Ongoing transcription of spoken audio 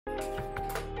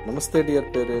Namaste dear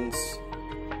parents.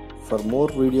 For more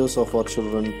videos of our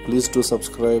children, please do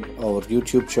subscribe our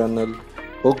YouTube channel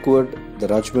Oakwood The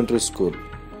Rajahmundry School.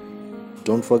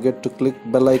 Don't forget to click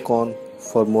bell icon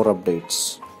for more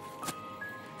updates.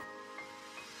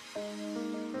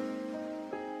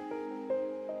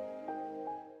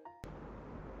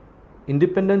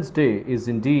 Independence Day is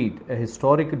indeed a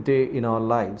historic day in our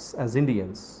lives as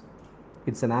Indians.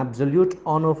 It's an absolute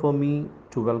honor for me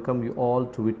to welcome you all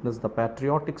to witness the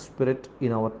patriotic spirit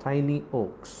in our tiny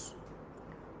oaks.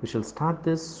 We shall start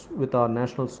this with our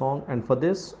national song, and for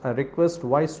this I request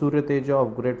Y. Suryateja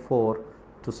of grade 4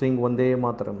 to sing Vande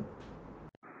Mataram.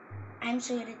 I am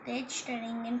Suryateja,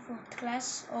 studying in 4th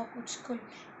class, Oakwood School.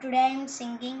 Today I am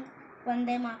singing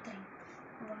Vande Mataram.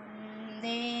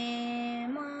 Vande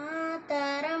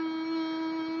Mataram,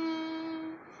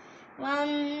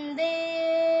 Vande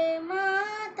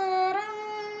Mataram,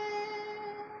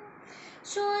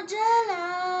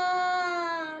 Sujalam,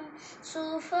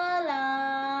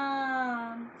 Sufalam,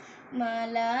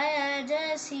 Malayaj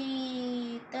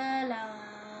Sitalam,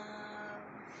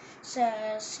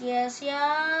 Sasya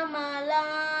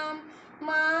Syamalam,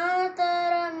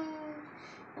 Mataram,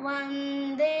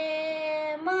 Vande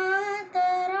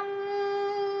Mataram,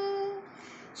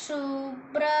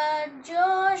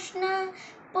 Subrajoshna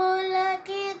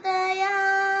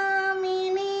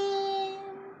Pulakitayamini,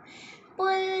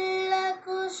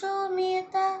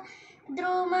 Pullakusumita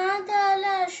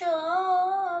Drumadala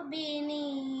Shobini,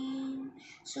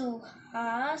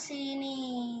 Suhasini,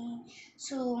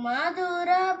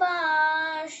 Sumadura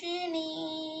Bhashini,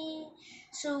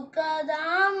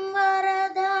 Sukadam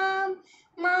Varadam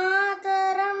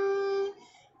Mataram,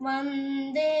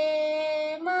 Vande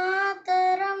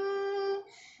Mataram,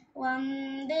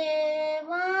 Vande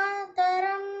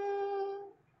Mataram.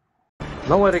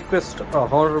 Now I request our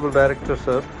Honorable Director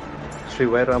Sir, Sri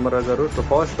Y. Ramaragaru, to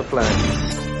hoist the flag.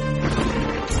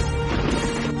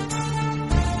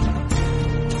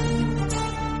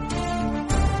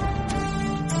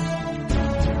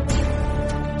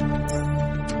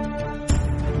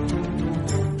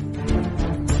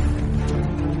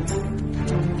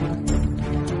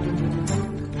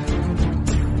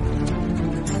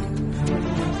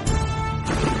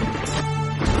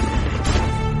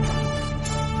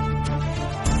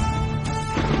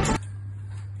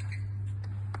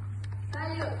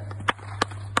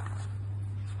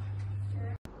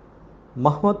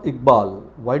 Muhammad Iqbal,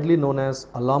 widely known as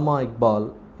Allama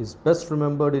Iqbal, is best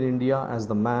remembered in India as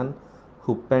the man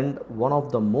who penned one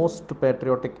of the most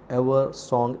patriotic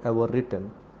song ever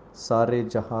written, Sare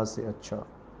Jahan Se Acha.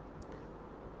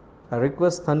 I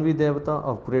request Tanvi Devata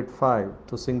of grade 5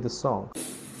 to sing this song.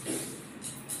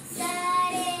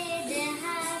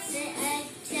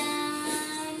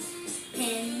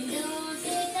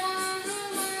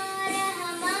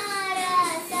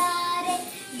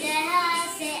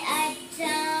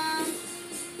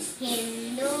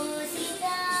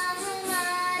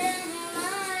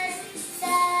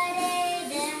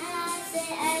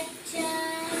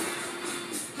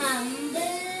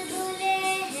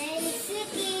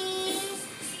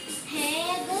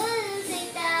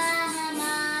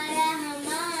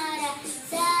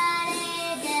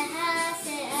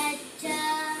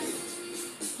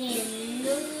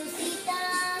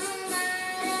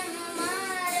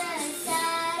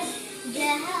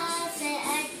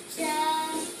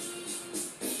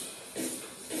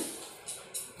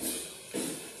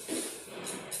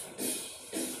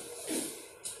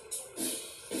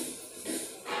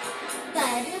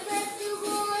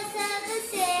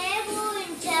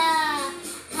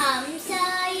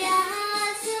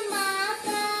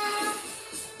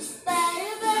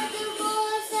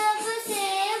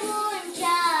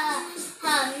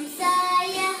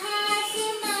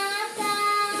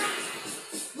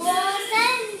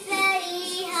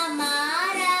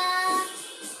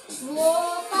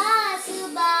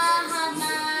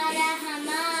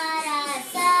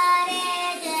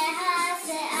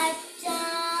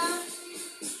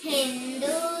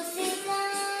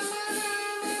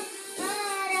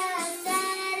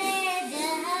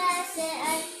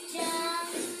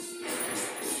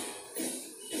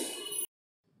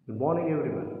 Good morning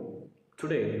everyone.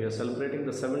 Today we are celebrating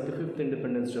the 75th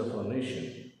Independence Day of our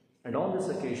nation, and on this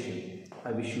occasion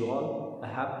I wish you all a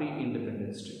happy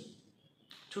Independence Day.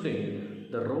 Today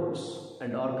the roads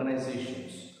and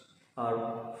organizations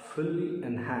are fully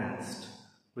enhanced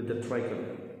with the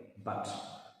tricolor, but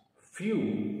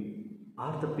few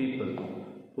are the people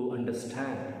who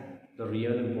understand the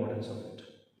real importance of it.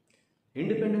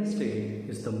 Independence Day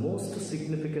is the most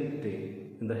significant day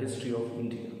in the history of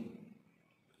India.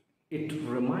 It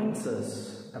reminds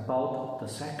us about the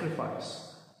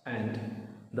sacrifice and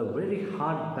the very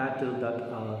hard battle that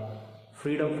our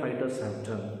freedom fighters have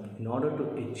done in order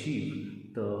to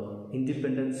achieve the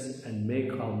independence and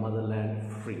make our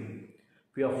motherland free.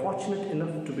 We are fortunate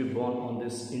enough to be born on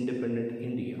this independent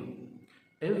India.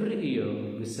 Every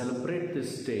year we celebrate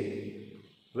this day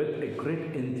with a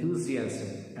great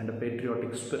enthusiasm and a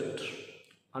patriotic spirit.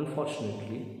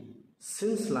 Unfortunately,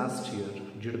 since last year,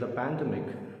 due to the pandemic,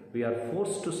 we are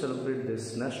forced to celebrate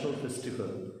this national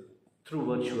festival through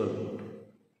virtual mode.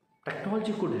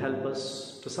 Technology could help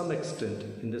us to some extent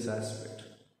in this aspect.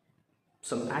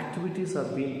 Some activities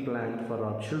are being planned for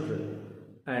our children,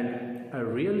 and I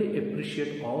really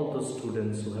appreciate all the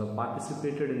students who have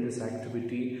participated in this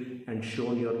activity and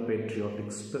shown your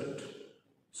patriotic spirit.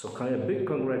 So a big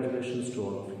congratulations to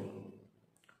all of you.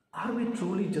 Are we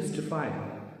truly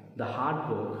justifying the hard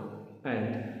work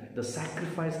and the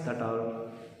sacrifice that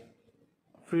our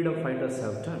freedom fighters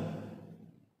have done?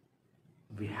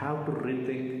 We have to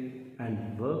rethink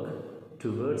and work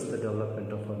towards the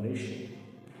development of our nation.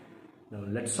 Now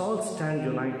let's all stand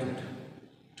united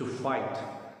to fight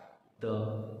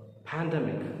the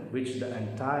pandemic which the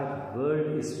entire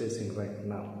world is facing right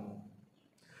now.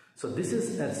 So this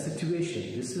is a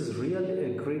situation, this is really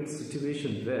a great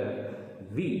situation where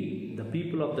we, the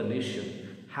people of the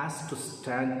nation, has to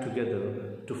stand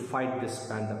together to fight this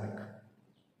pandemic.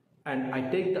 And I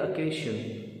take the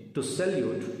occasion to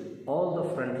salute all the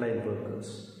frontline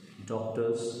workers,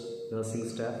 doctors, nursing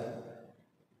staff,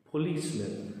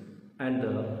 policemen, and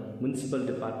the municipal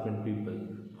department people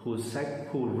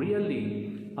who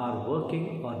really are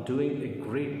working or doing a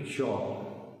great job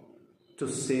to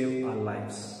save our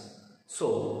lives.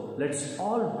 So let's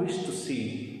all wish to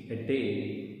see a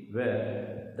day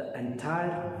where the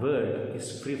entire world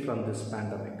is free from this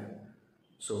pandemic.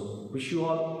 So wish you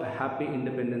all a happy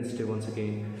Independence Day once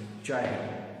again. Jai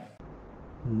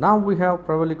Hind. Now we have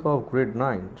Pravalika of grade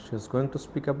 9. She is going to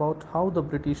speak about how the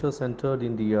Britishers entered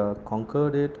India,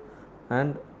 conquered it,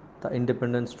 and the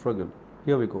independence struggle.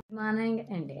 Here we go. Good morning,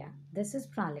 India. This is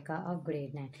Pralika of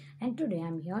grade 9, and today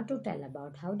I'm here to tell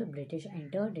about how the British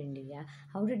entered India,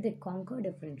 how did they conquer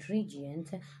different regions,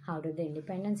 how did the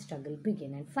independence struggle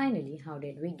begin, and finally, how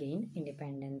did we gain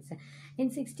independence. In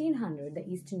 1600, the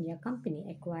East India Company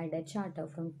acquired a charter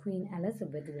from Queen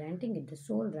Elizabeth, granting it the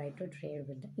sole right to trade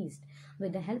with the East.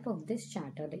 With the help of this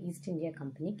charter, the East India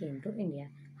Company came to India.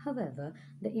 However,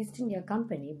 the East India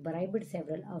Company bribed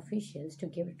several officials to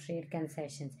give trade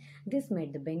concessions. This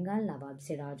made the Bengal Nawab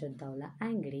Siraj-ud-Dowla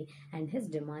angry, and his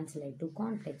demands led to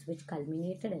conflicts which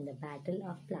culminated in the Battle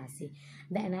of Plassey.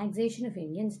 The annexation of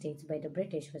Indian states by the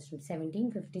British was from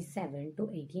 1757 to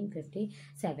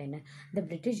 1857. The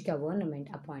British government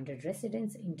appointed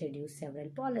residents, introduced several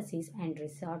policies, and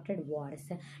resorted wars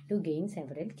to gain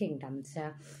several kingdoms.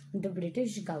 The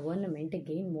British government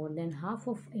gained more than half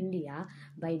of India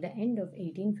by the end of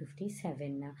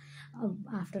 1857.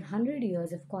 After 100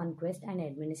 years of conquest and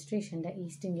administration, the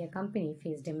East India Company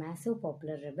faced a massive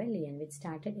popular rebellion which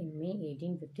started in May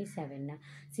 1857.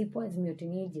 Sepoys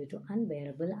mutinied due to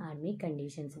unbearable army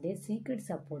conditions. They seeked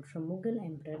support from Mughal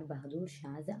Emperor Bahadur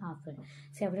Shah Zafar.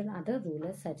 Several other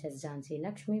rulers such as Jhansi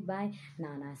Lakshmi Bai,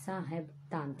 Nana Sahib,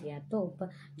 Tantia Top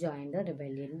joined the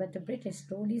rebellion, but the British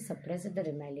slowly suppressed the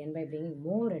rebellion by bringing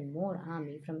more and more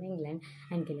army from England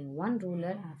and killing one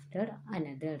ruler after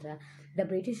another. The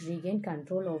British regained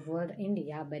control over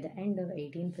India by the end of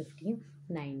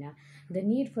 1859. The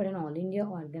need for an all-India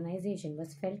organization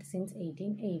was felt since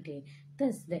 1880.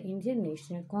 Thus, the Indian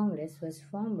National Congress was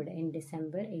formed in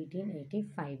December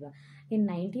 1885. In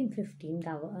 1915,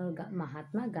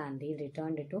 Mahatma Gandhi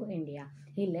returned to India.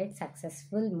 He led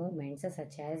successful movements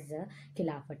such as the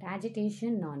Khilafat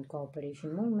agitation,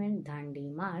 non-cooperation movement,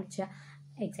 Dandi March,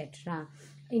 etc.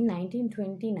 In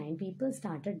 1929, people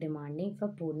started demanding for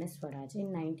Purna Swaraj.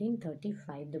 In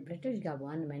 1935, the British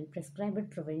government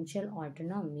prescribed provincial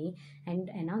autonomy and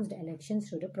announced elections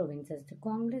to the provinces. The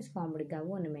Congress formed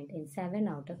government in 7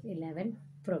 out of 11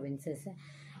 provinces.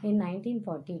 In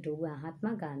 1942,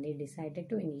 Mahatma Gandhi decided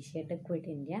to initiate the Quit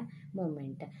India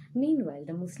movement. Meanwhile,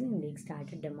 the Muslim League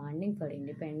started demanding for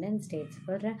independent states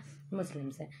for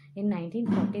Muslims. In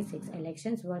 1946,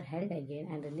 elections were held again,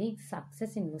 and the League's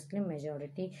success in Muslim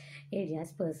majority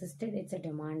areas persisted its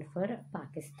demand for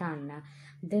Pakistan.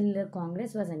 The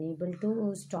Congress was unable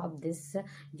to stop this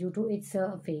due to its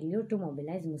failure to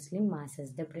mobilize Muslim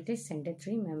masses. The British sent a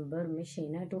 3-member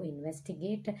mission to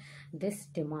investigate this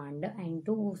demand and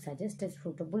to suggest a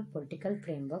suitable political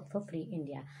framework for free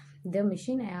India. The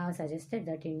mission suggested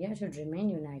that India should remain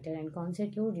united and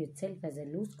constitute itself as a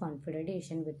loose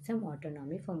confederation with some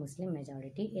autonomy for Muslim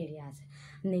majority areas.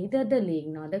 Neither the League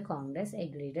nor the Congress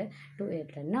agreed to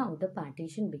it. Now the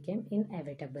partition became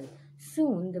inevitable.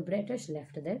 Soon the British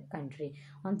left the country.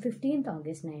 On 15th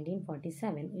August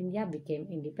 1947, India became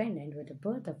independent with the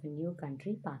birth of a new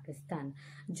country, Pakistan.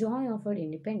 Joy of our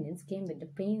independence came with the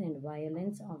pain and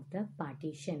violence of the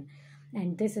partition.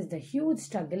 And this is the huge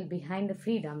struggle behind the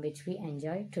freedom which we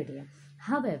enjoy today.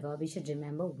 However, we should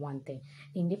remember one thing: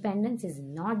 independence is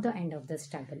not the end of the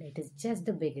struggle, it is just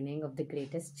the beginning of the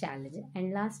greatest challenge.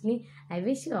 And lastly, I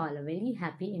wish you all a very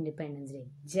happy Independence Day.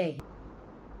 Jai Hind.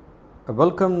 I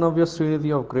welcome Navya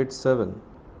Srinidhi of grade 7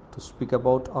 to speak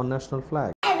about our national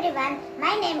flag. Hi everyone,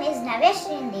 my name is Navya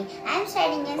Shrindi. I am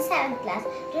studying in 7th class.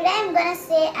 Today I am going to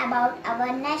say about our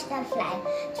national flag.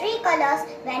 Three colors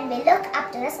when we look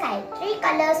up to the sky. Three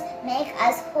colors make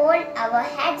us hold our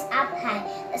heads up high.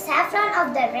 The saffron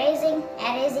of the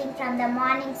arising from the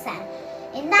morning sun.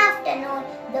 In the afternoon,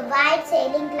 the white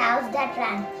sailing clouds that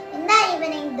run. In the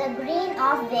evening, the green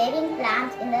of waving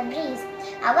plants in the breeze.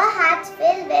 Our hearts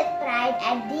fill with pride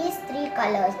at these three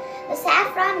colors. The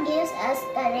saffron gives us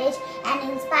courage and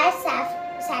inspires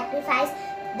sacrifice.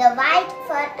 The white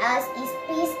for us is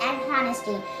peace and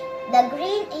honesty. The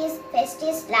green is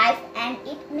festive life and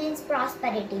it means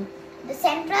prosperity. The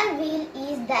central wheel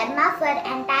is dharma for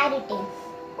entirety.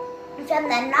 From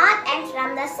the north and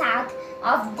from the south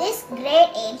of this great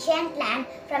ancient land,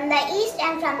 from the east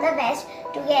and from the west,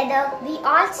 together we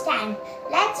all stand.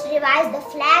 Let's revise the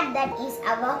flag that is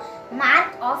our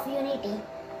mark of unity,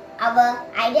 our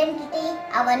identity,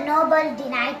 our noble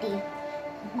dignity.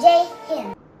 Jai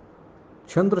Hind.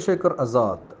 Chandrasekhar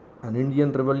Azad, an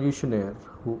Indian revolutionary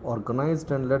who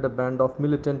organized and led a band of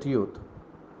militant youth.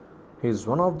 He is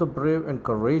one of the brave and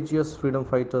courageous freedom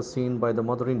fighters seen by the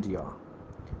Mother India.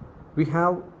 We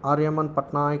have Aryaman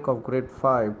Patnaik of grade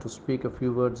 5 to speak a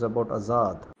few words about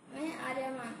Azad. मैं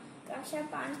आर्यमान कक्षा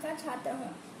 5 का छात्र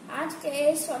हूँ। आज के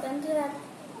इस स्वतंत्रता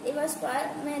दिवस पर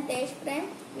मैं देश प्रेम,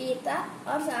 वीरता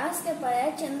और साहस के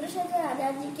पर्याय चंद्रशेखर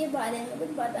आजाद जी के बारे में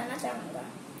कुछ बताना चाहूँगा।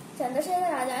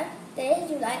 चंद्रशेखर आजाद 23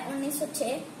 जुलाई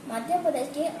 1906 मध्य प्रदेश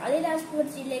के अलीराजपुर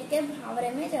जिले के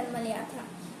भावरे में जन्म लिया था।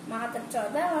 मात्र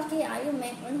 14 वर्ष की आयु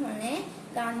में उन्होंने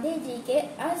गांधी जी के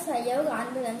असहयोग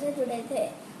आंदोलन से जुड़े थे।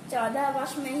 14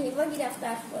 वर्ष में ही वह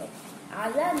गिरफ्तार हुए।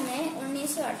 आजाद ने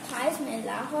 1928 में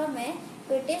लाहौर में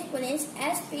ब्रिटिश पुलिस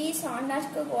एसपी सॉन्डर्स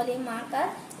को गोली मारकर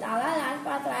लाला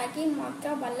लाजपत राय की मौत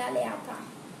का बदला लिया था।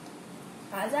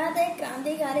 आजाद एक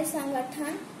क्रांतिकारी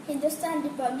संगठन हिंदुस्तान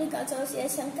रिपब्लिक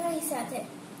एसोसिएशन का हिस्सा थे।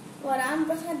 वो राम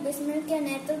प्रसाद बिस्मिल के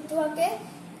नेतृत्व के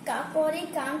काकोरी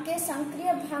काम के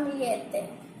सक्रिय भाग लिए थे।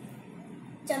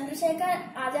 चंद्रशेखर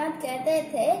आजाद कहते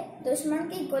थे, दुश्मन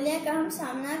की गोलियां का हम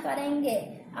सामना करेंगे,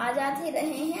 आजाद ही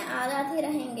रहे हैं, आजाद ही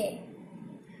रहेंगे।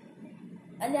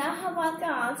 इलाहाबाद का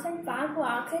ऑक्सीजन पार्क वो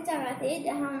आखिरी जगह थी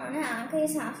जहां उन्होंने आखिरी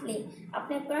सांस ली।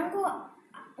 अपने प्रण को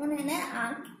उन्होंने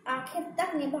आखिर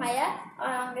तक निभाया और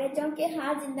अंग्रेजों के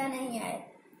हाथ जिंदा नहीं आए।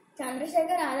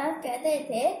 चंद्रशेखर आजाद कहते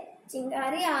थे,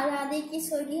 चिंगारी आजादी की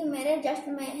सुर्खी मेरे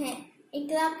जश्न में है,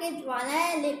 इंकलाब की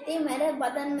ज्वालाएं लिपटी मेरे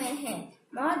बदन में है,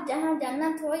 मौत जहां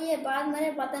जन्नत हो ये बात मेरे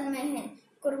वतन में है,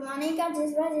 कुर्बानी का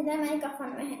जज्बा जिंदा मेरे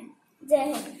कफन में है। जय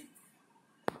हिंद।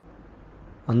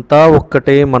 అంతా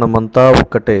ఒక్కటే మనమంతా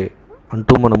ఒక్కటే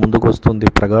అంటూ మన ముందుకు వస్తుంది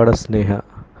ప్రగాఢ స్నేహ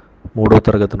 3వ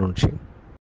తరగతి నుంచి.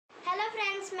 Hello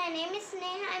friends, my name is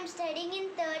Sneha. I am studying in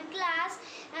 3rd class.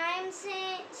 I am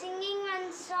singing one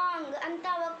song,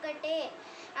 Anta Okkate.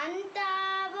 Anta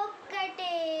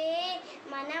Okkate,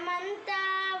 Manamanta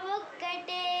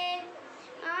Okkate.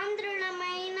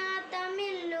 ఆంధ్రులమైన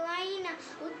Tamil అయిన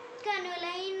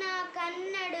ఉత్కనులైన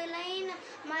కన్నడులైన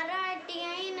మరాఠీ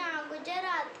అయిన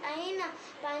గుజరాత్ అయిన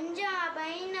పంజాబ్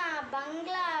అయిన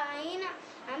బంగ్లా అయిన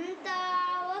అంతా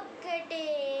ఒక్కటే,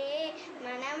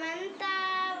 మనమంతా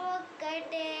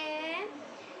ఒక్కటే.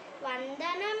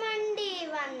 వందనమండి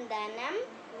వందనం,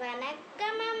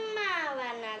 వనక్కమమ్మ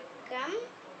వనక్కం,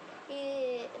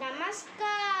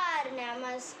 నమస్కార్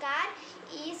నమస్కార్,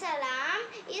 ఈ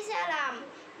సలాం.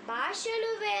 భాషలు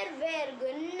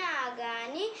వేర్వేరుగున్నా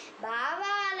గాని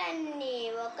భావాలన్నీ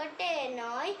ఒకటే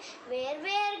నోయ్.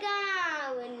 వేర్వేరుగా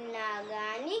ఉన్నా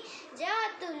గాని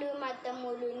జాతులు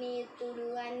మతములు నీతులు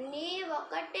అన్నీ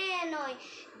ఒకటే నోయ్.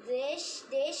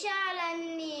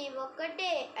 దేశాలన్నీ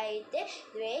ఒకటే అయితే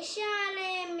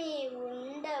ద్వేషాలేమీ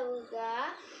ఉండవుగా.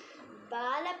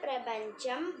 బాల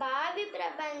ప్రపంచం భావి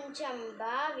ప్రపంచం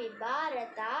భావి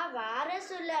భారత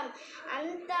వారసులం.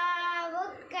 అంతా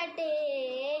ఒక్కటే,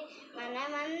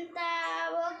 మనమంతా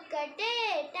ఒక్కటే.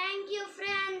 Thank you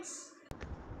friends.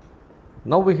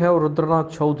 Now we have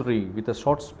Rudranath Chaudhary with a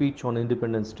short speech on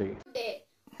Independence Day. Day.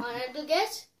 Honorable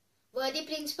guests, worthy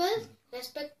principals,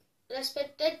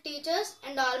 respected teachers,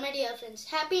 and all my dear friends.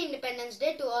 Happy Independence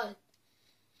Day to all.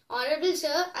 Honorable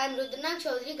Sir, I am Rudranath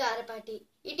Chaudhary Garapati.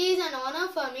 It is an honor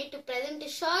for me to present a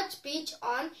short speech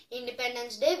on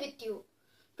Independence Day with you.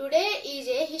 Today is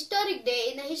a historic day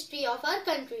in the history of our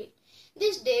country.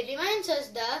 This day reminds us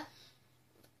the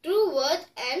true worth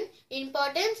and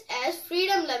importance as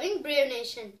freedom-loving brave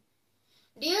nation.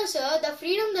 Dear Sir, the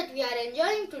freedom that we are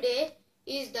enjoying today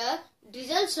is the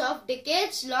results of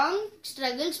decades-long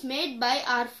struggles made by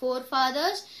our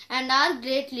forefathers and our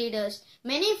great leaders.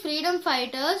 Many freedom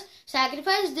fighters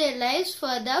sacrificed their lives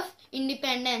for the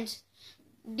independence.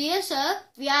 Dear Sir,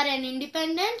 we are an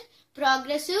independent,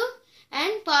 progressive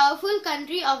and powerful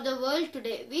country of the world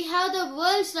today. We have the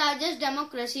world's largest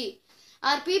democracy.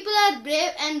 Our people are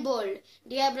brave and bold.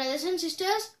 Dear brothers and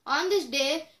sisters, on this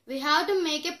day, we have to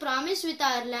make a promise with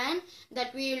our land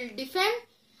that we will defend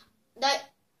the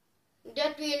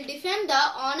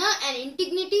honor and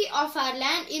integrity of our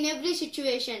land in every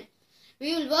situation.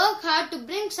 We will work hard to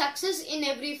bring success in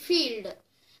every field.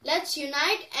 Let's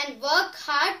unite and work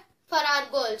hard for our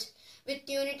goals. With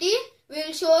unity, we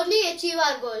will surely achieve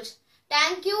our goals.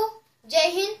 Thank you. Jai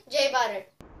Hind, Jai Bharat.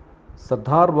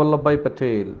 Sardar Vallabhbhai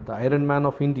Patel, the Iron Man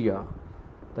of India,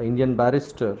 the Indian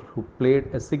barrister who played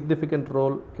a significant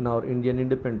role in our Indian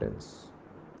independence.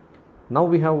 Now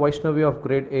we have Vaishnavi of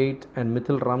grade 8 and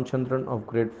Mithil Ramchandran of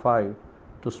grade 5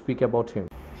 to speak about him.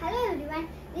 Hello everyone,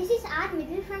 this is R.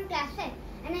 Mithil from class 5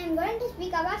 and I am going to speak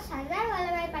about Sardar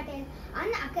Vallabhbhai Patel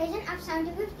on the occasion of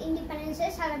 75th Independence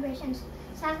Day celebrations.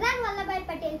 Sardar Vallabhbhai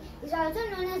Patel is also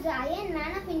known as the Iron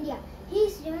Man of India. He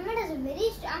is remembered as a very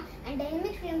strong and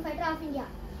dynamic freedom fighter of India.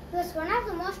 He was one of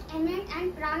the most eminent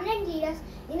and prominent leaders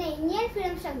in the Indian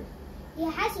freedom struggle. He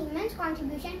has immense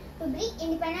contribution to bring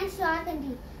independence to our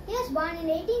country. He was born in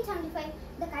 1875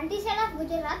 in the countryside of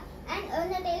Gujarat and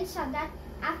earned the title Sardar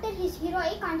after his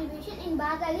heroic contribution in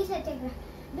Bardali Satyagraha.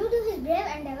 Due to his brave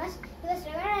endeavours, he was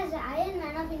regarded as the Iron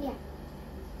Man of India.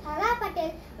 Sardar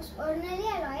Patel was originally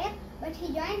a lawyer, but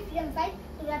he joined freedom fight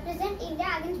to represent India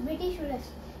against British rulers.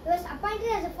 He was appointed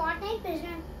as the 14th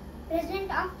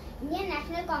President of Indian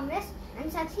National Congress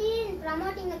and succeeded in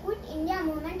promoting the Quit India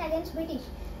movement against British.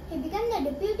 He became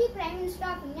the Deputy Prime Minister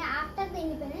of India after the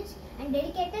independence and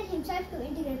dedicated himself to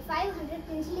integrate 500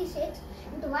 princely states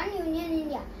into one union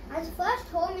India. As first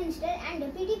Home Minister and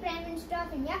Deputy Prime Minister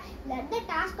of India, he led the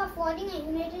task of forming a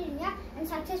united India and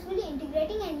successfully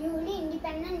integrating a newly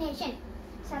independent nation.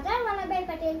 Sardar Vallabhbhai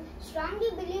Patel strongly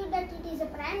believed that it is a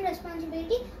prime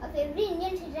responsibility of every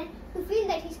Indian citizen to feel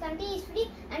that his country is free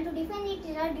and to defend it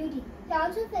is our duty. He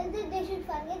also felt that they should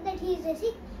forget that he is a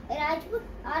Sikh, a Rajput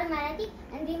or a Marathi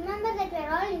and remember that we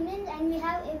are all Indians and we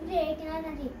have every right in our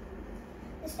country.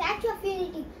 The Statue of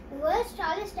Unity, the world's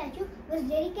tallest statue, was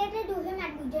dedicated to him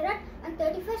at Gujarat on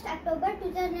 31st October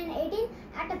 2018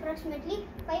 at approximately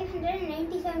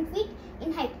 597 feet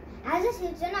in height. As a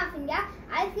citizen of India,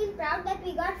 I feel proud that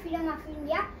we got freedom of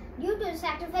India due to the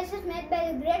sacrifices made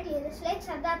by the great leaders like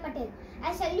Sardar Patel.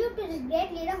 I salute to this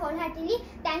great leader wholeheartedly.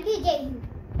 Thank you, Jai Hind.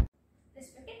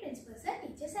 Respected principals, sir,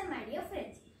 teachers and my dear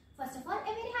friends. First of all, a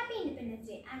very happy Independence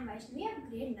Day. I am Vaishnavi of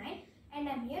grade 9 and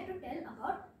I am here to tell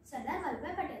about Sardar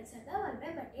Vallabhbhai Patel. Sardar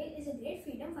Vallabhbhai Patel is a great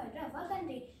freedom fighter of our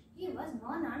country. He was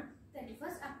born on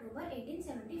 31st October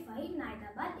 1875 in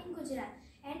Hyderabad in Gujarat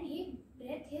and he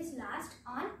breathed his last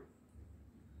on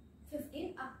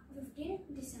 15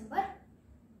 December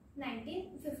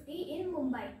 1950 in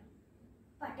Mumbai.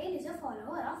 Patel is a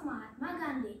follower of Mahatma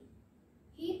Gandhi.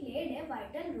 He played a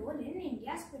vital role in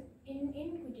India's Quit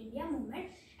India movement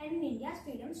and in India's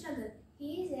freedom struggle.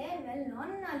 He is a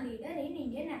well-known leader in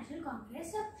Indian National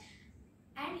Congress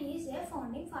and he is a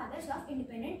founding father of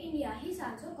independent India. He is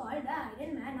also called the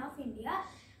Iron Man of India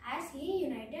as he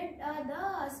united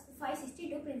the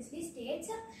 562 princely states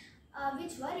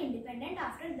which were independent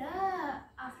after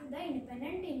the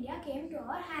independent India came to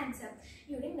our hands.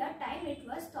 During that time, it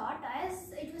was thought as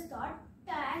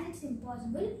it's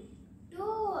impossible to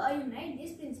unite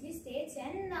these princely states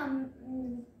and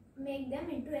make them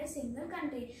into a single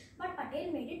country. But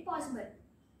Patel made it possible.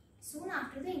 Soon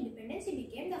after the independence, he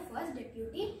became the first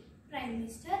Deputy Prime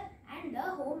Minister and the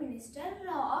Home Minister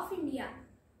of India.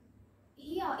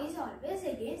 He is always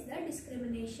against the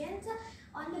discriminations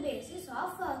on the basis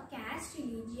of caste,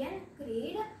 religion,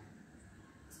 creed,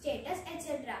 status,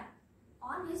 etc.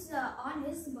 On his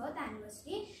birth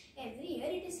anniversary, every year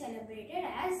it is celebrated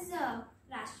as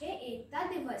Rashtriya Ekta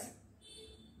Divas.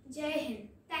 Jai Hind.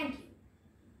 Thank you.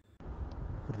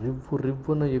 రివ్వు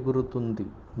రివ్వున ఎగురుతుంది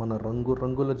మన రంగు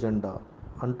రంగుల జెండా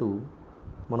అంటూ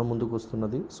మన ముందుకు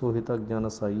వస్తున్నది సోహిత జ్ఞాన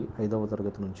సాయి 5వ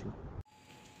తరగతి నుంచి.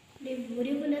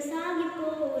 రివ్వురివున సాగిపో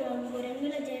రంగు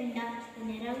రంగుల జెండా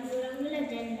రంగు రంగుల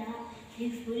జెండా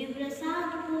రివ్వురివున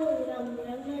సాగిపో రంగు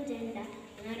రంగుల జెండా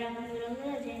రంగు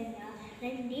రంగుల జెండా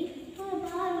రండి ఓ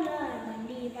బాలుల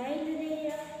బండి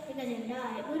బయలుదేర ఇక జెండా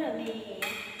ఎగురవేయ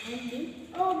రండి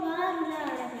ఓ బాలుల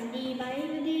బండి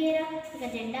బయలుదేర ఇక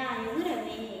జెండా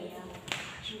ఎగురవేయ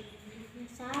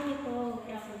సాగిపో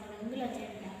రంగు రంగుల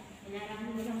జెండా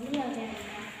రంగు రంగుల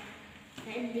జెండా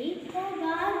రండి ఓ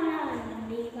బాలుల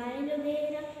బండి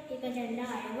బయలుదేర ఇక జెండా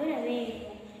ఎగురవేయ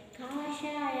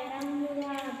కాషాయ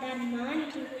రంగురా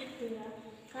ధర్మానికి గుర్తురా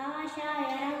కాషాయ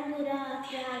రంగురా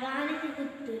త్యాగానికి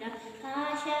గుర్తురా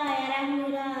కాషాయ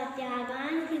రంగురా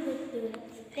త్యాగానికి గుర్తురా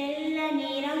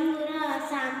తెల్లని రంగురా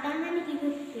శాంతానికి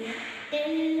గుర్తురా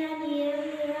తెల్లని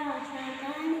రంగురా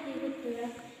శాంతానికి గుర్తురా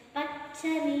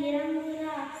పచ్చని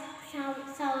రంగురా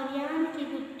శౌర్యానికి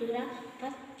గుర్తురా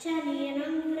పచ్చని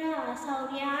రంగురా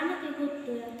శౌర్యానికి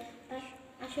గుర్తురా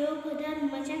అశోక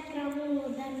ధర్మ చక్రము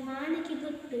ధర్మానికి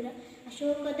గుర్తురా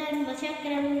అశోక ధర్మ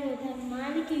చక్రము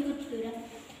ధర్మానికి గుర్తురా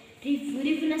రివ్వు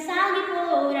రివ్వున సాగిపో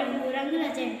రంగు రంగుల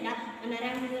జెండా మన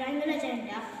రంగు రంగుల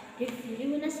జెండా రివ్వు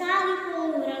రివ్వున సాగిపో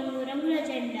రంగు రంగుల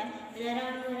జెండా మన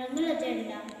రంగు రంగుల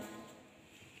జెండా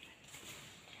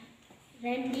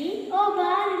రండి ఓ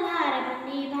బాలులార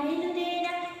బండి బయలుదేర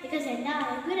ఇక జెండా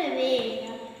ఎగురవేయ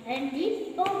రండి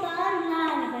ఓ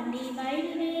బాలులార బండి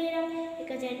బయలుదేర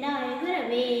ఇక జెండా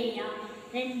ఎగురవేయ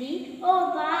రండి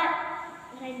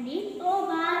ఓ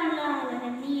బాలులార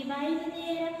బండి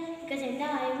బయలుదేర ఇక జెండా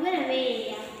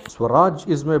ఎగురవేయ. Swaraj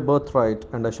is my birthright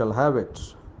and I shall have it.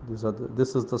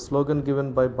 This is the slogan given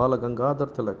by Bala Gangadhar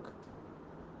Tilak.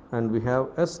 And we have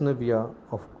S. Nivya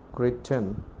of grade 10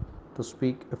 to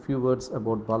speak a few words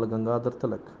about Bala Gangadhar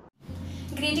Tilak.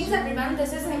 Greetings everyone,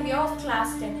 this is Nivya of class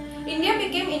 10. India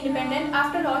became independent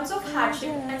after lots of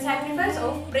hardship and sacrifice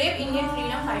of brave Indian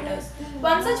freedom fighters.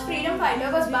 One such freedom fighter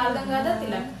was Bala Gangadhar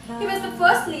Tilak. He was the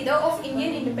first leader of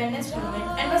Indian independence movement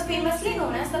and was famously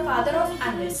known as the father of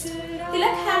unrest.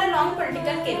 Tilak had a long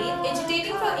political career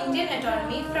agitating for Indian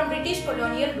autonomy from British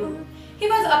colonial rule. He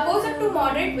was opposed to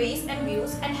moderate ways and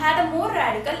views and had a more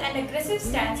radical and aggressive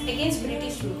stance against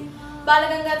British rule. Bala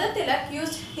Gangadhar Tilak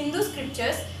used Hindu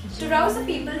scriptures to rouse the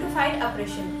people to fight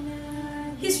oppression.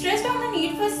 He stressed on the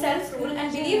need for self-rule and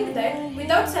believed that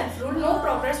without self-rule no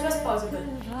progress was possible.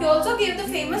 He also gave the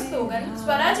famous slogan,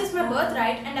 "Swaraj is my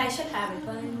birthright and I shall have it."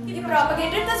 He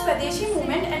propagated the Swadeshi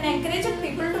movement and encouraged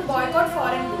people to boycott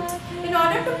foreign goods. In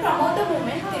order to promote the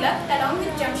movement, Tilak, along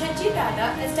with Jamshedji Tata,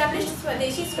 established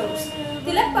Swadeshi stores.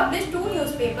 Tilak published 2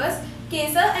 newspapers,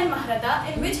 Kesar and Maharata,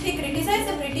 in which he criticized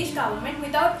the British government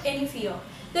without any fear.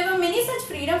 There were many such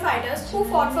freedom fighters who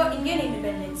fought for Indian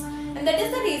independence. And that is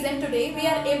the reason today we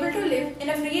are able to live in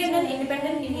a free and an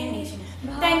independent Indian nation.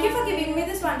 Thank you for giving me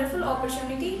this wonderful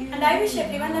opportunity and I wish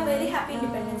everyone a very happy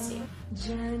Independence Day.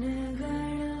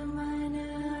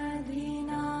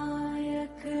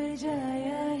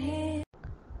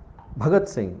 Bhagat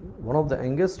Singh, one of the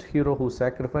youngest hero who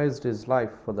sacrificed his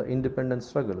life for the independence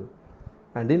struggle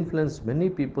and influenced many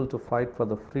people to fight for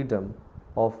the freedom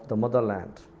of the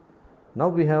motherland. Now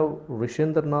we have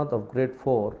Rishendranath of grade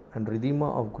 4 and Ridhima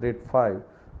of grade 5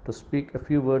 to speak a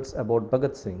few words about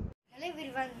Bhagat Singh. Hello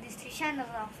everyone, this is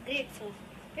Rishendranath of grade 4.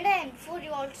 Today I am before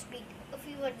you all to speak a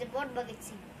few words about Bhagat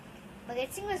Singh.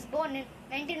 Bhagat Singh was born in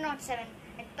 1907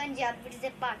 at Punjab, which is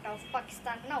a part of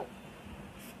Pakistan now.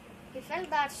 He felt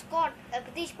that Scott, a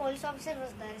British police officer,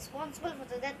 was responsible for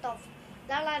the death of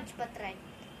Lala Lajpat Rai.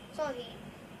 So he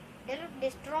developed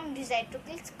a strong desire to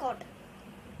kill Scott.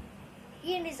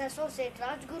 He and his associate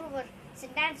Rajguru were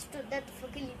sentenced to death for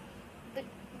killing the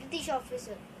British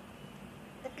officer.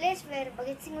 The place where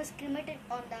Bhagat Singh was cremated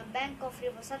on the bank of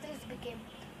river Satluj became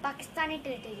Pakistani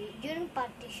territory during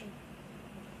partition.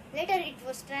 Later it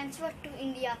was transferred to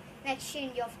India in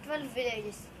exchange of 12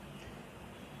 villages.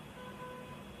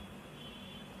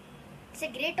 It's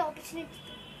a great opportunity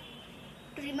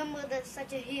to remember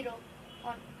such a hero.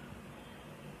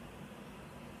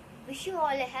 Wish you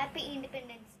all a happy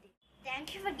Independence Day.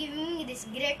 Thank you for giving me this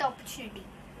great opportunity.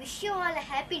 Wish you all a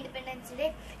happy Independence Day.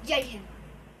 Jai Hind.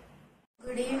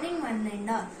 Good evening one and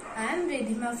all. I am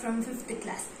Ridhima from 5th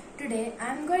class. Today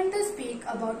I am going to speak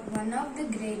about one of the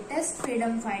greatest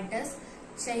freedom fighters,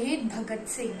 Shaheed Bhagat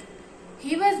Singh.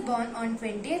 He was born on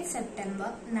 20th September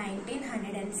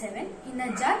 1907 in a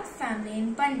Jat family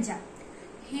in Punjab.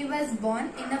 He was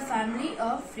born in a family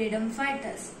of freedom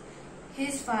fighters.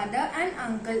 His father and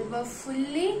uncle were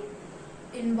fully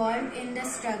involved in the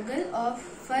struggle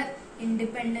for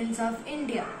independence of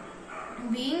India.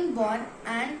 Being born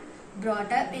and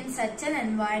brought up in such an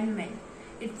environment,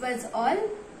 it was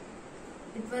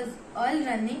all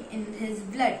running in his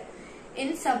blood. In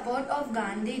support of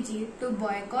Gandhiji to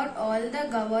boycott all the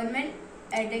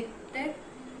government-edited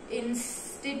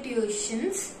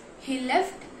institutions, he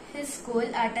left his school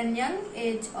at a young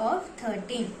age of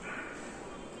 13.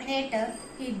 Later,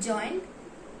 he joined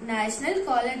National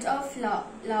College of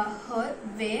Lahore,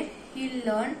 where he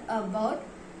learned about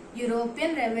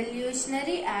European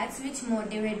revolutionary acts which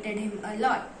motivated him a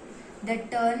lot. The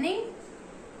turning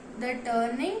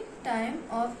time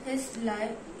of his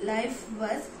life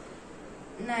was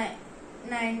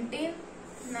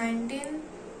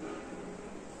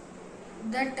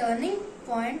The turning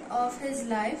point of his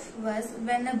life was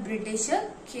when a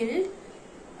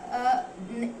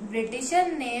Britisher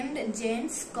named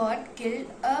James Scott killed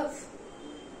a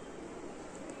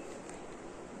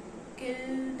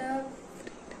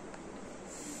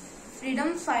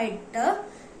freedom fighter,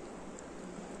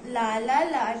 Lala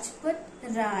Lajpat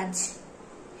Raj.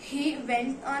 He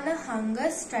went on a hunger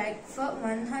strike for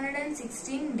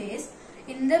 116 days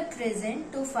in the prison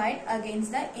to fight against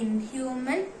the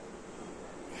inhuman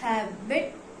habit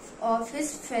of his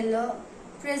fellow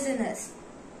prisoners.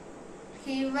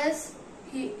 He was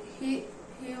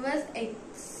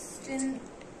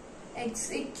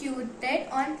executed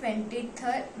on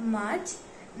 23rd March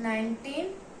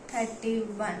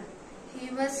 1931. He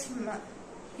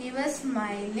was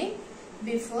smiling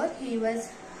before he was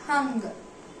hung.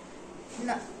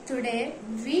 Now, today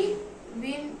we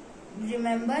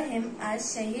remember him as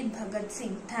Shahid Bhagat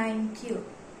Singh. Thank you.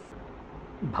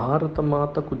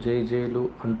 భారతమాతకు జై jail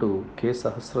అంటూ K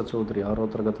సహస్ర చౌదరి 6వ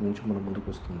తరగతి నుంచి మన ముందుకు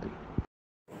వస్తుంది.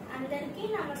 అందరికీ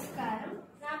నమస్కారం.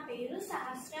 నా పేరు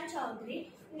సహస్ర చౌదరి.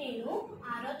 నేను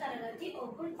 6వ తరగతి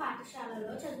ఓక్వుడ్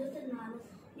పాఠశాలలో చదువుతున్నాను.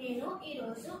 నేను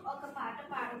ఈరోజు ఒక పాట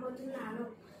పాడబోతున్నాను.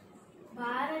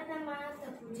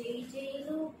 భారతమాతకు జై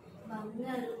జైలు,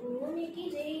 బంగారు భూమికి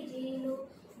జై జైలు.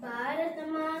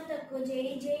 భారతమాతకు జై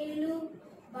జైలు,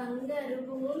 బంగారు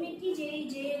భూమికి జై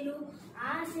జైలు.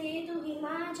 ఆ సేతు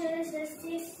హిమాచల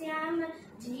సస్యశ్యామ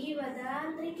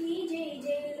జీవదాత్రికి జై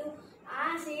జైలు. ఆ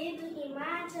సేతు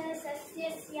హిమాచల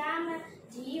సస్యశ్యామ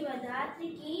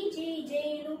జీవదాత్రికి జై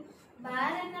జైలు.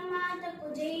 భారతమాతకు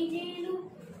జై జైలు,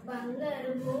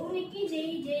 బంగారు భూమికి జై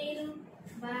జైలు.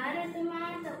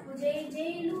 భారతమాతకు జై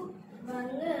జైలు,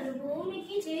 బంగారు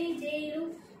భూమికి జై జైలు.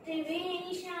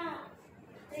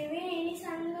 త్రివేణి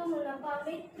సంగముల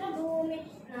పవిత్ర భూమి,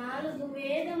 4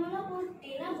 వేదముల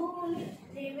పుట్టిన భూమి.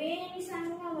 త్రివేణి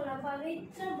సంగముల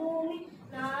పవిత్ర భూమి,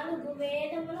 4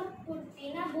 వేదముల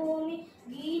పుట్టిన భూమి.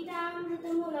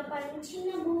 గీతామృతముల పంచిన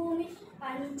భూమి,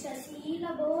 పంచశీల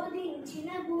బోధించిన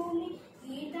భూమి.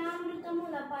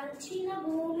 గీతామృతముల పంచిన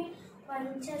భూమి,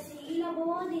 పంచశీల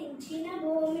బోధించిన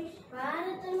భూమి.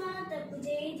 భారతమాతకు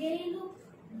జై జైలు,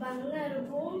 బంగారు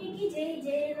భూమికి జై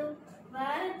జైలు.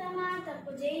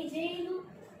 భారతమాతకు జై జైలు,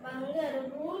 బంగారు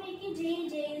భూమికి జై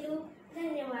జైలు.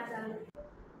 ధన్యవాదాలు.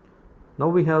 Now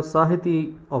we have Sahiti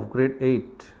of grade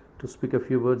 8 to speak a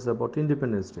few words about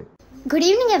Independence Day. Good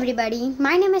evening everybody.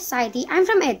 My name is Sahiti. I'm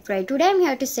from 8th grade. Today I'm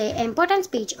here to say an important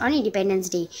speech on Independence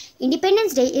Day.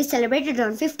 Independence Day is celebrated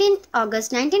on 15th August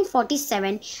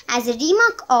 1947 as a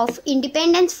remark of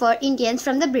independence for Indians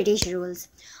from the British rules.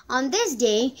 On this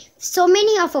day, so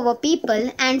many of our people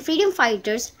and freedom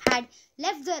fighters had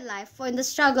left their life for the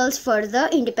struggles for the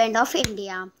independence of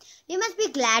India. We must be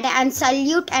glad and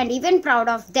salute and even proud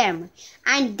of them.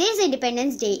 And this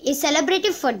Independence Day is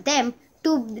celebrated for them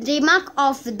to remark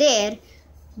of their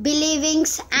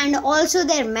believings and also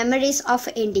their memories of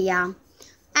India.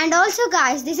 And also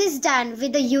guys, this is done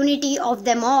with the unity of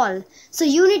them all. So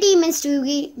unity means to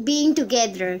be being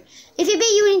together. If we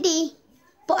be unity,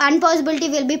 impossibility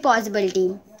will be possibility.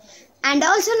 And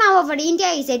also now our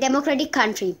India is a democratic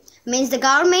country. Means the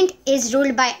government is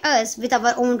ruled by us with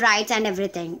our own rights and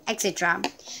everything, etc.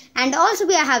 And also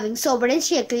we are having sovereign,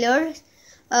 secular,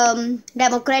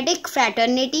 democratic,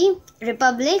 fraternity,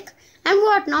 republic and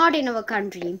what not in our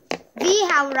country. We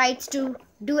have rights to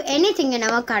do anything in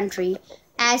our country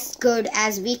as good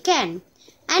as we can.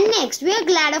 And next, we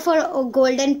are glad for a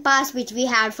golden past which we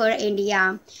had for India.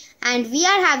 And we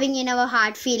are having in our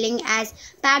heart feeling as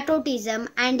patriotism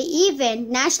and even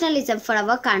nationalism for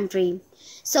our country.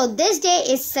 So this day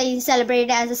is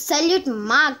celebrated as a salute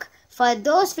mark for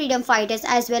those freedom fighters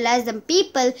as well as the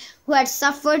people who had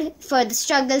suffered for the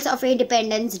struggles of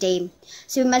Independence Day.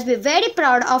 So we must be very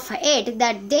proud of it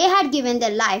that they had given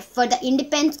their life for the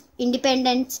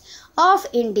independence of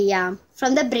India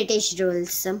from the British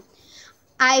rules.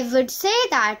 I would say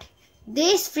that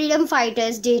these freedom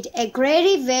fighters did a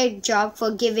very great job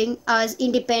for giving us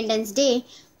Independence Day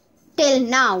till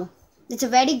now. It's a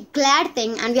very glad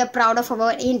thing and we are proud of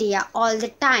our India all the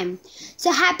time.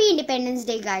 So happy Independence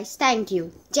Day guys. Thank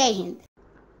you. Jai Hind.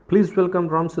 Please welcome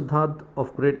Ram Siddharth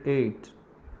of grade 8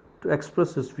 to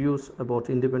express his views about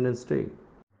Independence Day.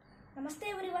 Namaste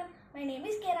everyone. My name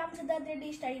is K. Ram Siddharth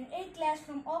Reddy, studying 8th class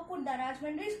from Oakwood The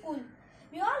Rajahmundry school.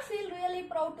 We all feel really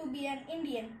proud to be an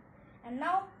Indian. And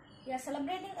now we are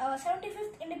celebrating our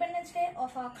 75th Independence Day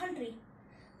of our country.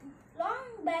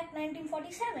 Long back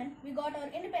 1947, we got our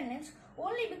independence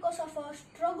only because of our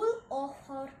struggle of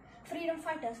our freedom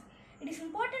fighters. It is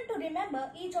important to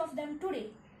remember each of them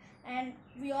today. And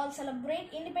we all celebrate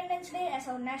Independence Day as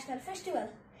our national festival.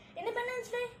 Independence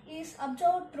Day is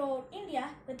observed throughout India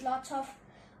with lots of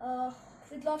flag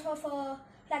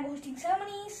hosting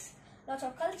ceremonies, lots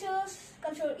of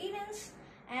cultural events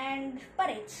and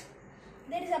parades.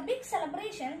 There is a big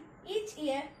celebration each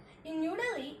year in New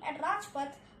Delhi at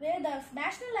Rajpath where the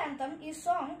national anthem is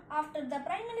sung after the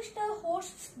Prime Minister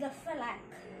hosts the flag.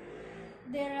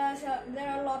 There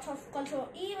are lots of cultural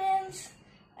events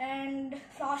and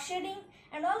flower shedding,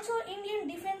 and also Indian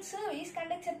Defence Service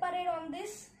conducts a parade on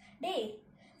this day.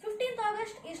 15th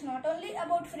August is not only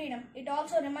about freedom, it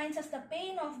also reminds us the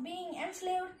pain of being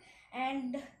enslaved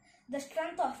and the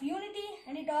strength of unity,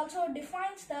 and it also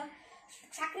defines the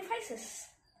sacrifices.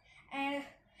 And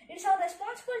it's our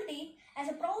responsibility as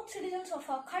a proud citizens of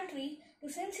our country to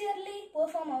sincerely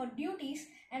perform our duties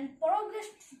and progress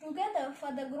together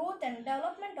for the growth and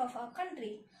development of our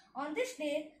country. On this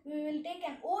day, we will take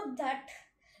an oath that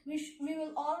we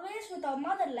will always with our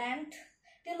motherland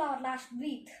till our last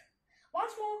breath.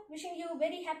 Once more, wishing you a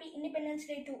very happy Independence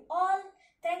Day to all.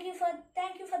 Thank you for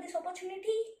this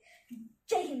opportunity.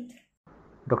 Jai Hind.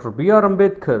 Dr. B.R.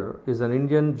 Ambedkar is an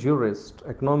Indian jurist,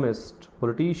 economist,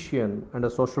 politician and a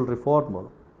social reformer.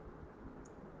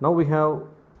 Now we have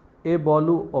A.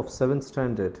 Balu of 7th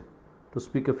standard to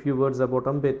speak a few words about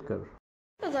Ambedkar.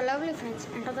 To the lovely friends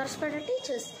and to the respected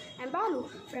teachers, I'm Balu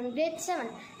from grade 7.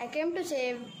 I came to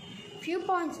say a few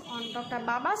points on Dr.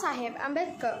 Baba Saheb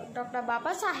Ambedkar. Dr.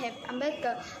 Baba Saheb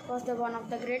Ambedkar was one of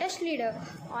the greatest leaders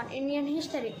on Indian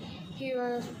history. He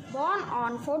was born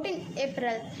on 14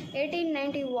 April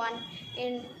 1891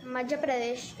 in Madhya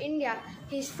Pradesh, India.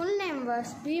 His full name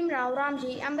was Bhimrao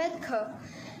Ramji Ambedkar.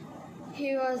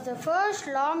 He was the first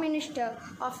law minister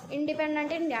of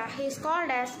independent India. He is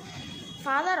called as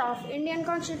Father of Indian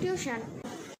Constitution.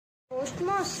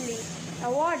 Posthumously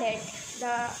awarded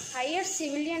the highest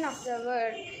civilian of the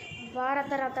world,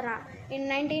 Bharata Ratna, in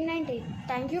 1990.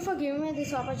 Thank you for giving me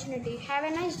this opportunity. Have a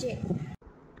nice day.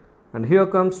 And here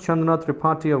comes Chandana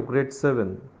Tripathi of grade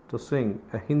 7 to sing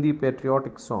a Hindi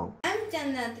patriotic song. I'm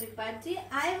Chandana Tripathi.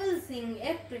 I will sing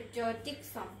a patriotic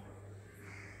song.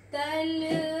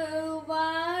 तलवारों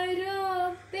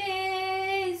पे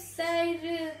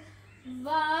sir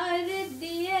वार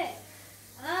दिए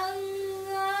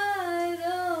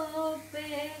अंगारों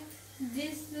पे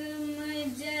जिस्म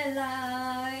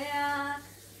जलाया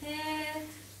है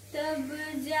तब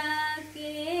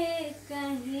जाके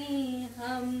कहीं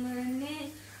हमने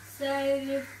सर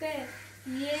पे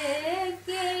ये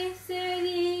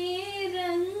केसरी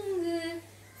रंग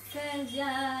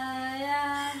सजाया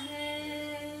है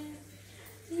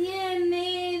ये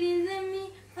मेरी ज़मीं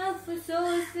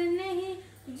अफसोस नहीं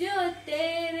जो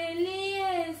तेरे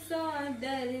लिए सौ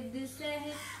दर्द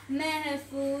सहे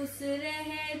महफूस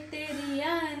रहे तेरी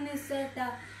आन सता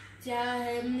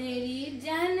चाहे मेरी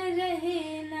जान रहे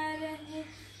ना रहे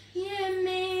ये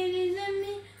मेरी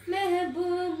ज़मीं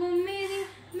महबूब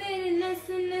मेरी नस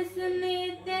नस में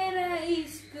तेरा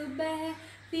इश्क बहे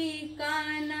फीका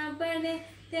ना बने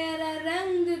तेरा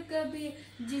रंग कभी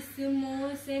जिस्मों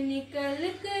से निकल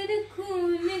कर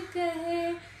खून कहे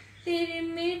तेरी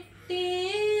मिट्टी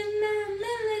में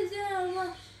मिल जावा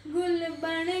गुल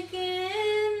बन के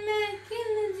मैं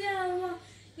खिल जावा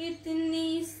इतनी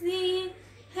सी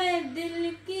है दिल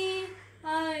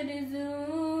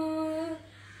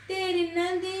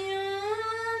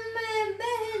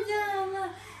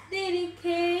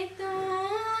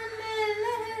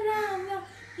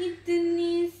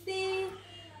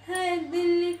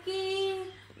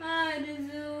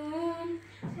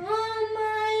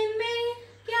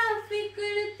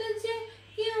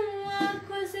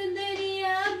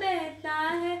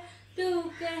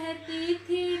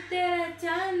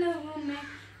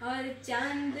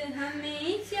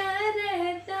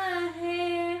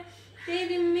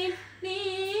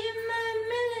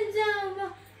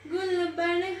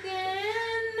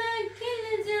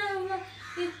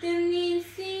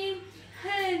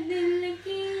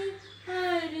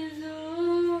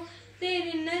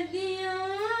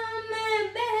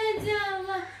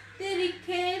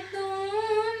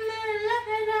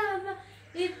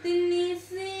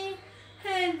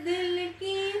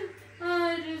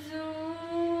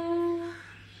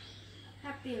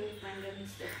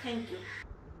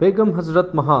Begum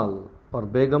Hazrat Mahal, or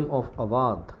Begum of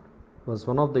Awadh, was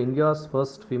one of the India's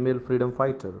first female freedom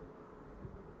fighter.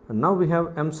 And now we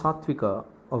have M. Satvika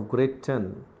of grade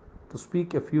 10 to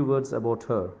speak a few words about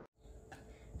her.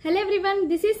 Hello everyone,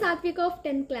 this is Satvika of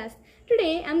 10th class.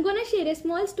 Today I'm gonna share a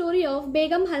small story of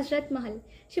Begum Hazrat Mahal.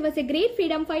 She was a great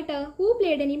freedom fighter who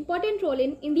played an important role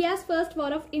in India's first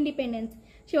war of independence.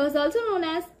 She was also known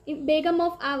as Begum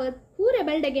of Awadh, who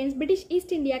rebelled against British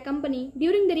East India Company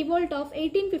during the revolt of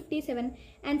 1857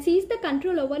 and seized the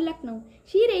control over Lucknow.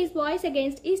 She raised voice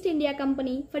against East India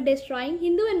Company for destroying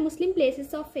Hindu and Muslim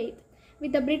places of faith.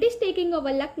 With the British taking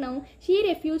over Lucknow, she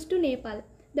refused to Nepal.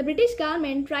 The British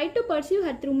government tried to pursue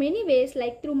her through many ways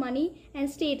like through money and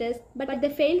status, but they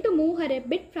failed to move her a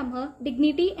bit from her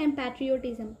dignity and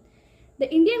patriotism.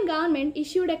 The Indian government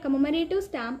issued a commemorative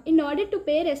stamp in order to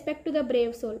pay respect to the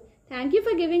brave soul. Thank you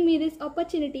for giving me this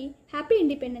opportunity. Happy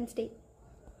Independence Day.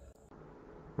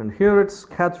 And here it's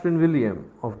Catherine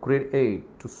William of grade 8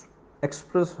 to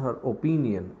express her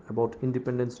opinion about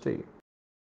Independence Day.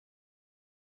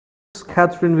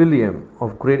 Catherine William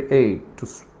of grade 8 to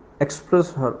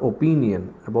express her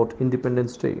opinion about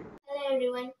Independence Day. Hello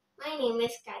everyone, my name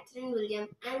is Catherine William.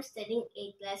 I am studying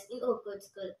 8th class in Oakwood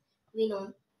School.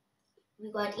 We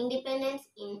got independence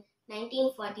in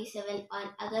 1947 on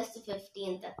August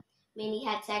 15th. Many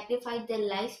had sacrificed their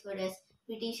lives for us.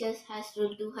 Britishers has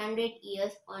ruled 200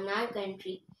 years on our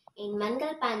country. And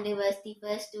Mangal Pandey was the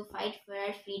first to fight for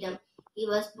our freedom. He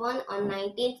was born on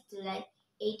 19th July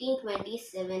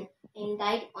 1827 and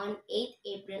died on 8th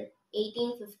April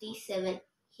 1857.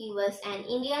 He was an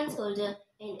Indian soldier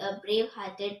and a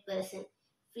brave-hearted person.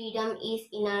 Freedom is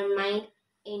in our mind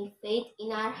and faith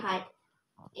in our heart,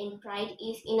 and pride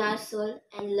is in our soul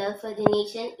and love for the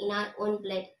nation in our own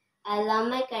blood. I love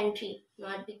my country,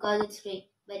 not because it's great,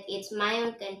 but it's my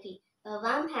own country. A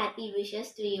warm happy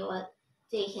wishes to you all.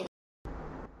 Jai Hind.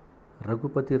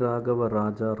 Raghupathi Raghava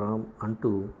రాజా రామ్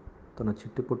అంటూ తన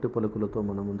చిట్టిపొట్టి పలుకులతో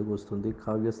మన ముందుకు వస్తుంది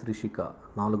కావ్య శ్రీషిక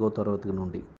 4వ తరగతి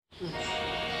నుండి.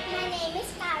 My name is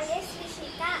Kavya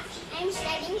Srishika. I am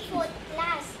studying 4th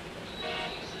class.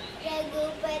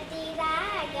 Raghupati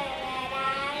Raghava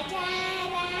Raja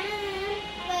Ram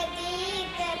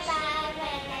Patita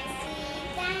Pavana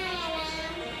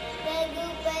Sitaram.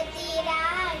 Raghupati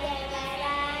Raghava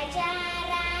Raja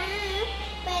Ram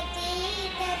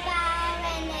Patita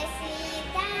Pavana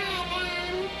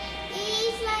Sitaram.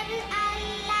 Ishwar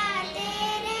Allah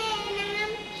Tere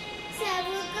Naam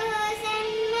Sabko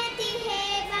Sanmati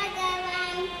Hai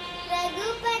Bhagavan.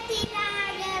 Raghupati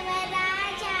Raghava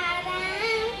Raja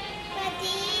Ram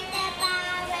Patita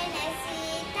Pavana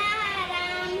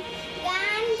Sitaram.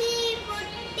 Gandhi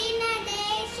Puttina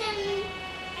Desham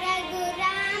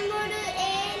Raghuramudu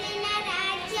Elina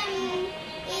Rajyam.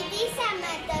 Idi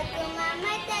Samataku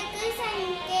Mamataku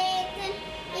Sanketam.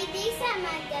 Idi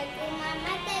Samataku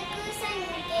Mamataku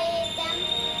Sanketam.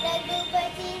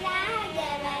 Raghupati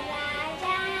Raghava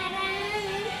Raja Ram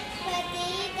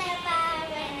Patita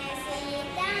Pavana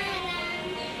Sitaram.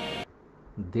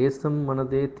 దేశం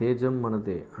మనదే తేజం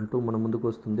మనదే అంటూ మన ముందుకు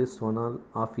వస్తుంది సోనాల్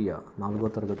ఆఫియా 4వ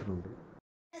తరగతి నుండి.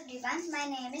 Everyone, my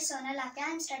name is Sonal Afia.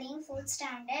 I am studying 4th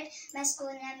standard. My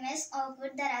school name is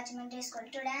Oakwood The Rajahmundry School.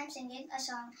 Today I am singing a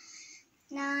song.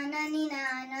 Na na ni na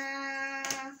na,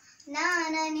 na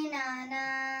na ni na na,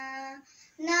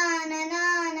 na na na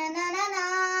na na na na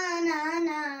na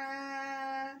na.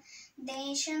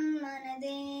 Desham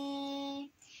manade,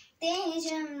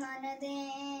 tejam manade.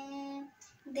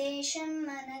 దేశం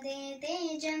మనదే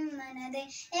తేజం మనదే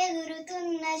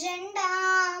ఎగురుతున్న జెండా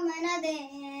మనదే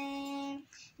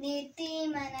నీతి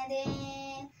మనదే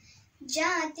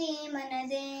జాతి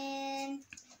మనదే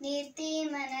నీతి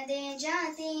మనదే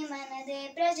జాతి మనదే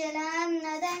ప్రజల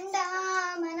అన్నదండ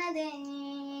మనదే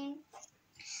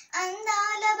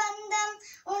అందాల బంధం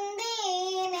ఉంది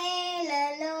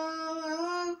నేలలో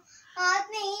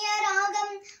ఆత్మీయ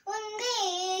రాగం ఉంది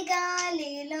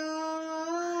గాలిలో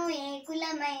ఏ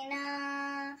కులమైనా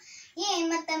ఏ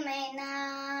మతమైనా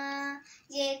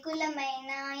ఏ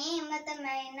కులమైనా ఏ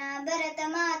మతమైనా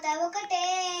భరతమాత ఒకటే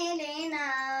లేనా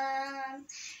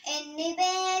ఎన్ని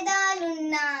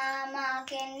భేదాలున్నా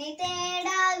మాకెన్ని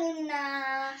తేడాలున్నా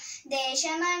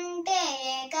దేశమంటే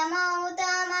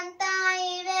ఏకమవుతామంతా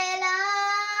ఈవేళ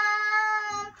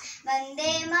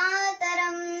Vande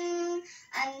Mataram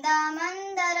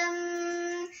అందామందరం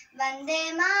Vande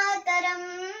Mataram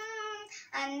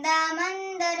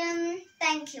అందామందరం.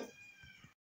 Thank you.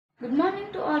 Good morning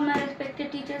to all my respected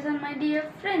teachers and my dear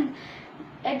friends.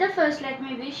 At the first, let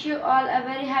me wish you all a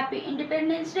very happy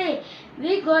Independence Day.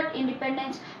 We got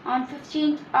independence on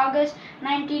 15th August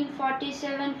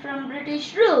 1947 from British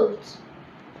rules.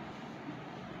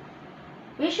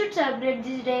 We should celebrate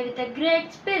this day with a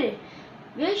great spirit.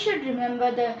 We should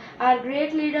remember our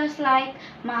great leaders like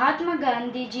Mahatma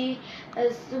Gandhi ji,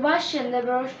 Subhash Chandra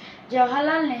Bose,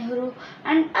 Jawaharlal Nehru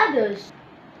and others.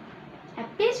 A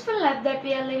peaceful life that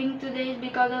we are living today is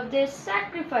because of their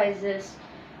sacrifices.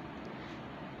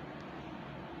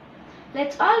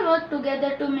 Let's all work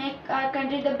together to make our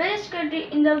country the best country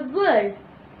in the world.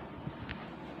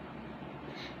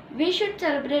 We should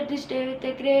celebrate this day with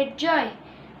a great joy.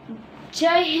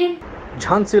 Jai Hind.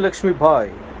 Jhansi Lakshmi Bai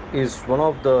is one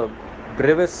of the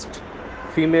bravest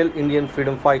female Indian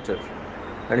freedom fighters.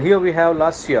 And here we have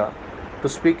Lasya to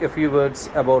speak a few words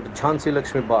about Jhansi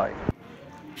Lakshmi Bai.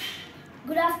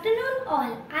 Good afternoon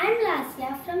all. I am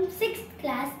Lasya from 6th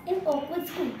class in Oakwood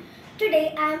School.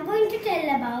 Today I am going to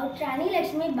tell about Rani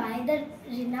Lakshmi Bai, the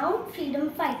renowned freedom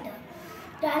fighter.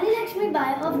 Rani Lakshmi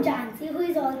Bai of Jhansi, who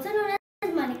is also known as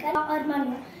Manika or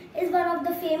Manu, is one of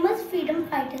the famous freedom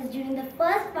fighters during the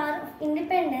first war of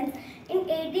independence in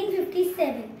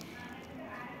 1857.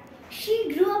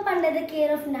 She grew up under the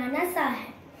care of Nana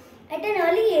Sahib. At an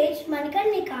early age,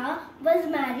 Manikarnika was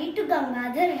married to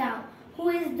Gangadhar Rao, who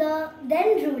is the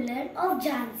then ruler of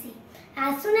Jhansi.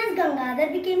 As soon as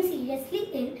Gangadhar became seriously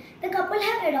ill, the couple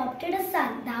have adopted a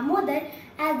son, Damodar,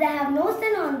 as they have no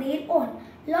son on their own.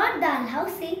 Lord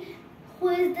Dalhousie, who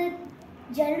is the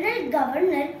general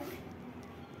governor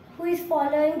who is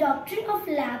following doctrine of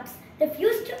lapse,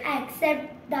 refused to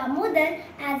accept Damodar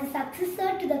as a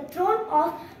successor to the throne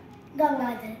of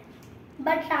Gangadhar.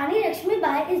 But Rani Lakshmi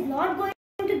Bai is not going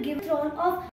to give the throne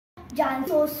of Jhansi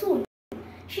so soon.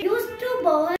 She used to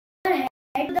bow her head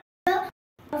to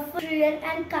the cruel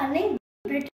and cunning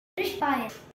British fire.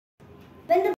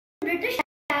 When the British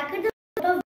attacked the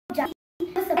fort of Jhansi,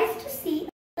 she was surprised to see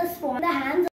the swan in the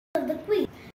hands of the queen.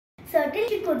 Certainly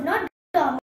she could not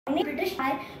dominate British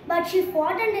fire, but she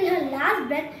fought until her last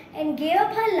breath and gave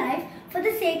up her life for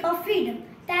the sake of freedom.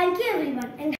 Thank you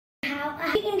everyone and have a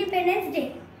happy Independence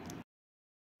Day.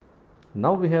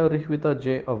 Now we have Rishvita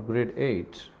J of grade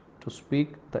 8 to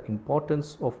speak the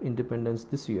importance of independence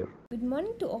this year. Good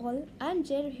morning to all. I am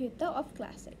J. Rishvita of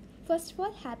class 8. First of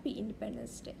all, happy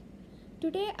Independence Day.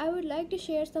 Today I would like to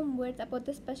share some words about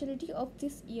the specialty of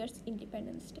this year's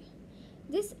Independence Day.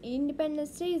 This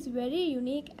Independence Day is very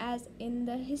unique as in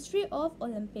the history of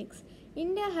Olympics,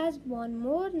 India has won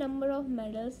more number of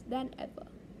medals than ever.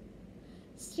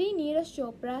 Sri Neeraj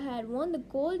Chopra had won the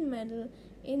gold medal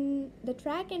in the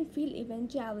track and field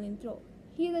event javelin throw.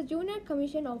 He is a junior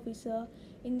commissioned officer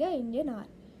in the Indian Army.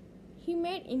 He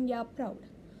made India proud.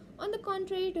 On the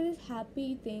contrary to this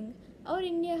happy thing, our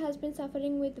India has been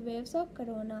suffering with waves of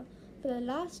corona for the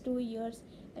last 2 years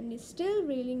and is still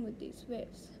reeling with these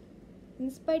waves. In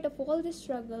spite of all this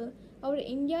struggle, our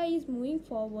India is moving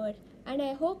forward and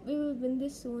I hope we will win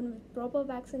this soon with proper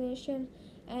vaccination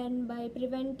and by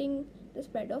preventing the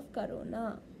spread of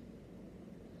corona.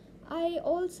 I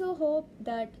also hope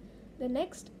that the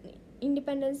next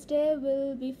Independence Day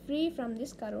will be free from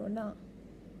this corona.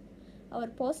 Our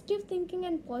positive thinking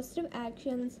and positive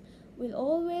actions will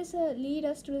always lead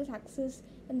us to the success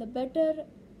and the better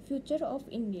future of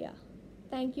India.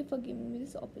 Thank you for giving me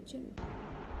this opportunity.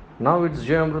 Now it's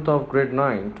J. Amrita of grade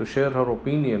 9 to share her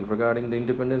opinion regarding the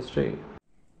Independence Day.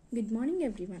 Good morning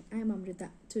everyone, I am Amrita.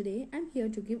 Today I am here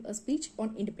to give a speech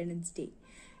on Independence Day.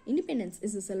 Independence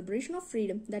is a celebration of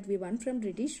freedom that we won from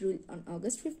British rule on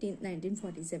August 15,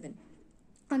 1947.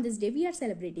 On this day we are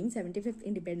celebrating 75th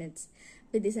independence.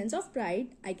 With the sense of pride,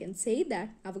 I can say that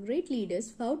our great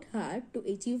leaders fought hard to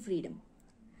achieve freedom.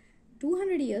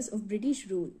 200 years of British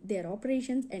rule, their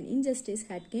operations and injustice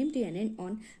had come to an end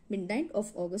on midnight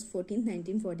of August 14,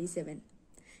 1947.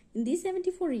 In these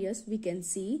 74 years, we can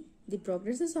see the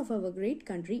progresses of our great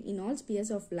country in all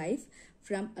spheres of life,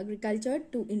 from agriculture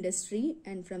to industry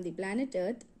and from the planet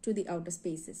Earth to the outer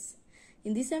spaces.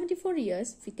 In these 74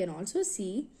 years, we can also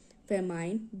see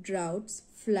famine, droughts,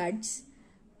 floods,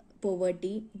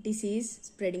 poverty, disease,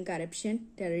 spreading corruption,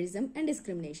 terrorism and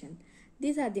discrimination.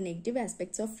 These are the negative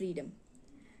aspects of freedom.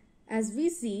 As we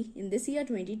see in this year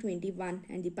 2021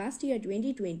 and the past year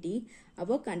 2020,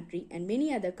 our country and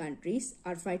many other countries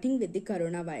are fighting with the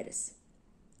coronavirus.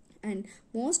 And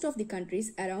most of the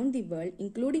countries around the world,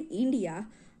 including India,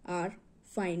 are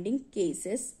finding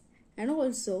cases and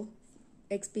also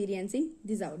experiencing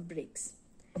these outbreaks.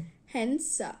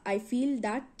 Hence, I feel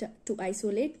that to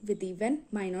isolate with even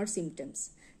minor symptoms.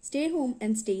 Stay home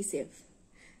and stay safe.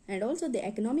 And also the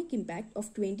economic impact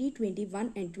of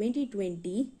 2021 and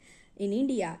 2020 in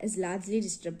India is largely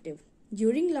disruptive.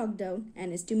 During lockdown,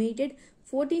 an estimated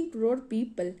 14 crore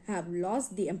people have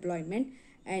lost the employment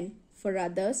and for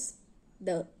others,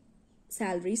 the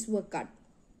salaries were cut.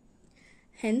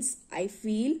 Hence, I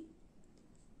feel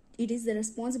it is the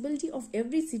responsibility of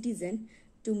every citizen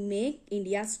to make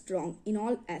India strong in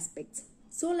all aspects.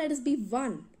 So let us be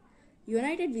one.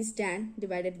 United we stand,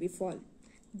 divided we fall.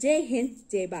 Jai Hind,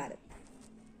 Jai Bharat.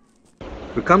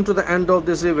 We come to the end of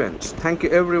this event. Thank you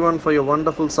everyone for your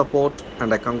wonderful support,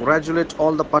 and I congratulate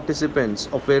all the participants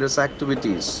of various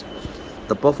activities.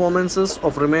 The performances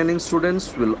of remaining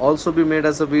students will also be made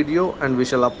as a video and we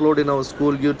shall upload in our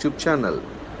school YouTube channel.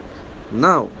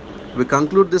 Now, we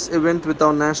conclude this event with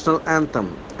our national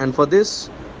anthem, and for this,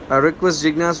 I request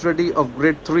Jignas Reddy of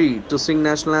grade 3 to sing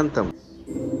national anthem.